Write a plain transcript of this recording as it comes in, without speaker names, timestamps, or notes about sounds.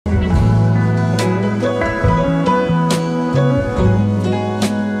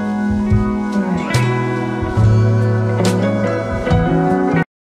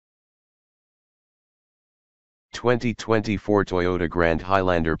2024 Toyota Grand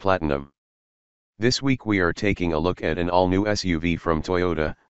Highlander Platinum. This week we are taking a look at an all-new SUV from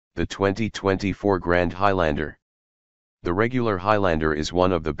Toyota, the 2024 Grand Highlander. The regular Highlander is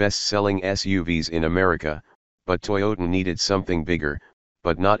one of the best-selling SUVs in America, but Toyota needed something bigger,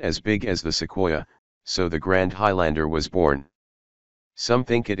 but not as big as the Sequoia, so the Grand Highlander was born. Some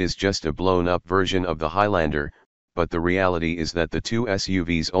think it is just a blown-up version of the Highlander, but the reality is that the two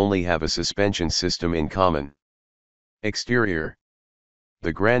SUVs only have a suspension system in common. Exterior.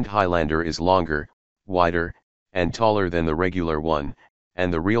 The Grand Highlander is longer, wider, and taller than the regular one,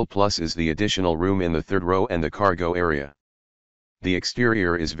 and the real plus is the additional room in the third row and the cargo area. The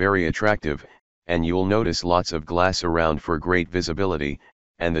exterior is very attractive, and you'll notice lots of glass around for great visibility,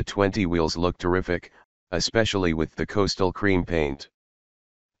 and the 20 wheels look terrific, especially with the coastal cream paint.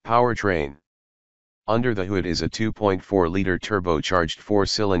 Powertrain. Under the hood is a 2.4-liter turbocharged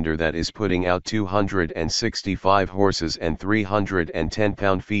four-cylinder that is putting out 265 horses and 310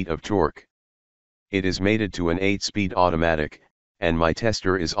 pound-feet of torque. It is mated to an 8-speed automatic, and my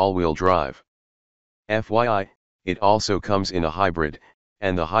tester is all-wheel drive. FYI, it also comes in a hybrid,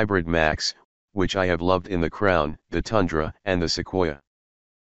 and the Hybrid Max, which I have loved in the Crown, the Tundra, and the Sequoia.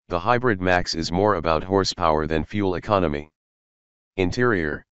 The Hybrid Max is more about horsepower than fuel economy.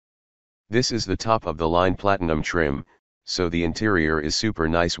 Interior. This is the top of the line Platinum trim, so the interior is super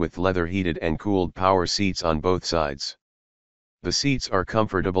nice with leather heated and cooled power seats on both sides. The seats are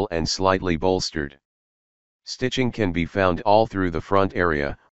comfortable and slightly bolstered. Stitching can be found all through the front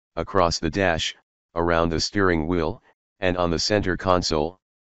area, across the dash, around the steering wheel, and on the center console.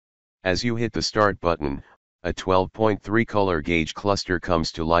 As you hit the start button, a 12.3 color gauge cluster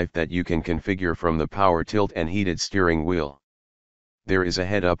comes to life that you can configure from the power tilt and heated steering wheel. There is a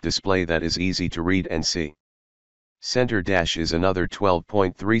head-up display that is easy to read and see. Center dash is another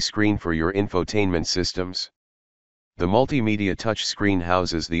 12.3 screen for your infotainment systems. The multimedia touchscreen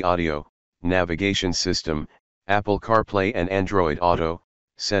houses the audio, navigation system, Apple CarPlay and Android Auto,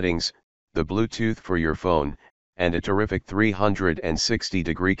 settings, the Bluetooth for your phone, and a terrific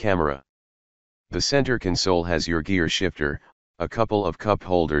 360-degree camera. The center console has your gear shifter, a couple of cup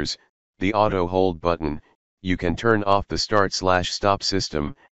holders, the auto hold button. You can turn off the start/stop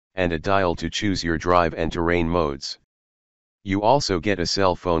system, and a dial to choose your drive and terrain modes. You also get a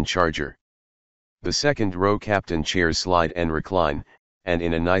cell phone charger. The second row captain chairs slide and recline, and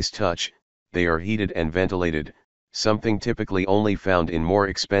in a nice touch, they are heated and ventilated, something typically only found in more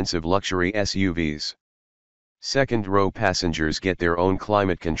expensive luxury SUVs. Second row passengers get their own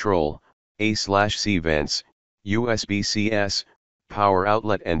climate control, A/C vents, USB-C, power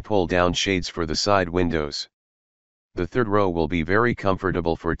outlet and pull-down shades for the side windows. The third row will be very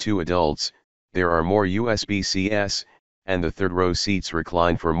comfortable for two adults, there are more USB-C, and the third row seats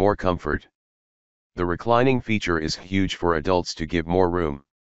recline for more comfort. The reclining feature is huge for adults to give more room.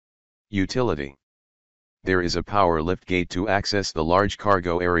 Utility. There is a power liftgate to access the large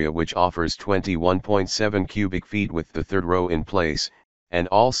cargo area which offers 21.7 cubic feet with the third row in place, and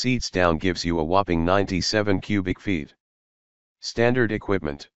all seats down gives you a whopping 97 cubic feet. Standard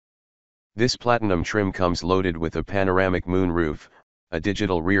equipment. This Platinum trim comes loaded with a panoramic moonroof, a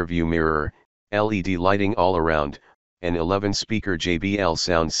digital rearview mirror, LED lighting all around, an 11-speaker JBL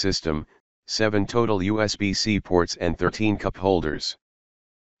sound system, 7 total USB-C ports and 13 cup holders.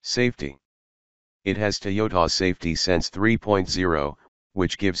 Safety. It has Toyota's Safety Sense 3.0,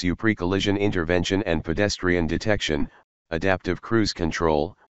 which gives you pre-collision intervention and pedestrian detection, adaptive cruise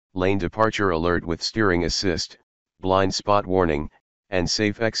control, lane departure alert with steering assist, blind spot warning, and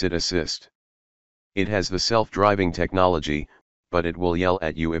safe exit assist. It has the self-driving technology, but it will yell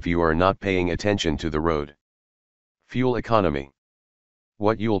at you if you are not paying attention to the road. Fuel economy.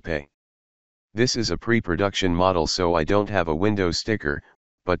 What you'll pay. This is a pre-production model so I don't have a window sticker,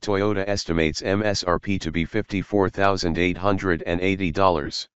 but Toyota estimates MSRP to be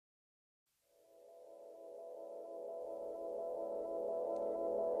 $54,880.